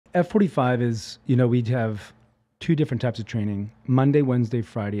F45 is, we'd have two different types of training. Monday, Wednesday,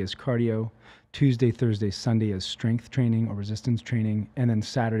 Friday is cardio. Tuesday, Thursday, Sunday is strength training or resistance training. And then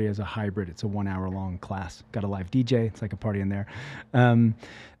Saturday is a hybrid. It's a 1 hour long class. Got a live DJ. It's like a party in there.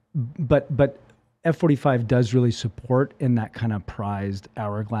 But F45 does really support in that kind of prized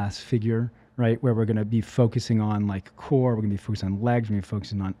hourglass figure, right? Where we're going to be focusing on like core, we're going to be focusing on legs, we're going to be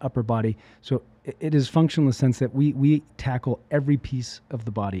focusing on upper body. So it is functional in the sense that we tackle every piece of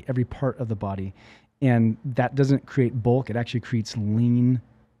the body, every part of the body. And that doesn't create bulk. It actually creates lean,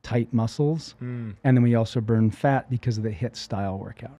 tight muscles. And then we also burn fat because of the HIIT style workout,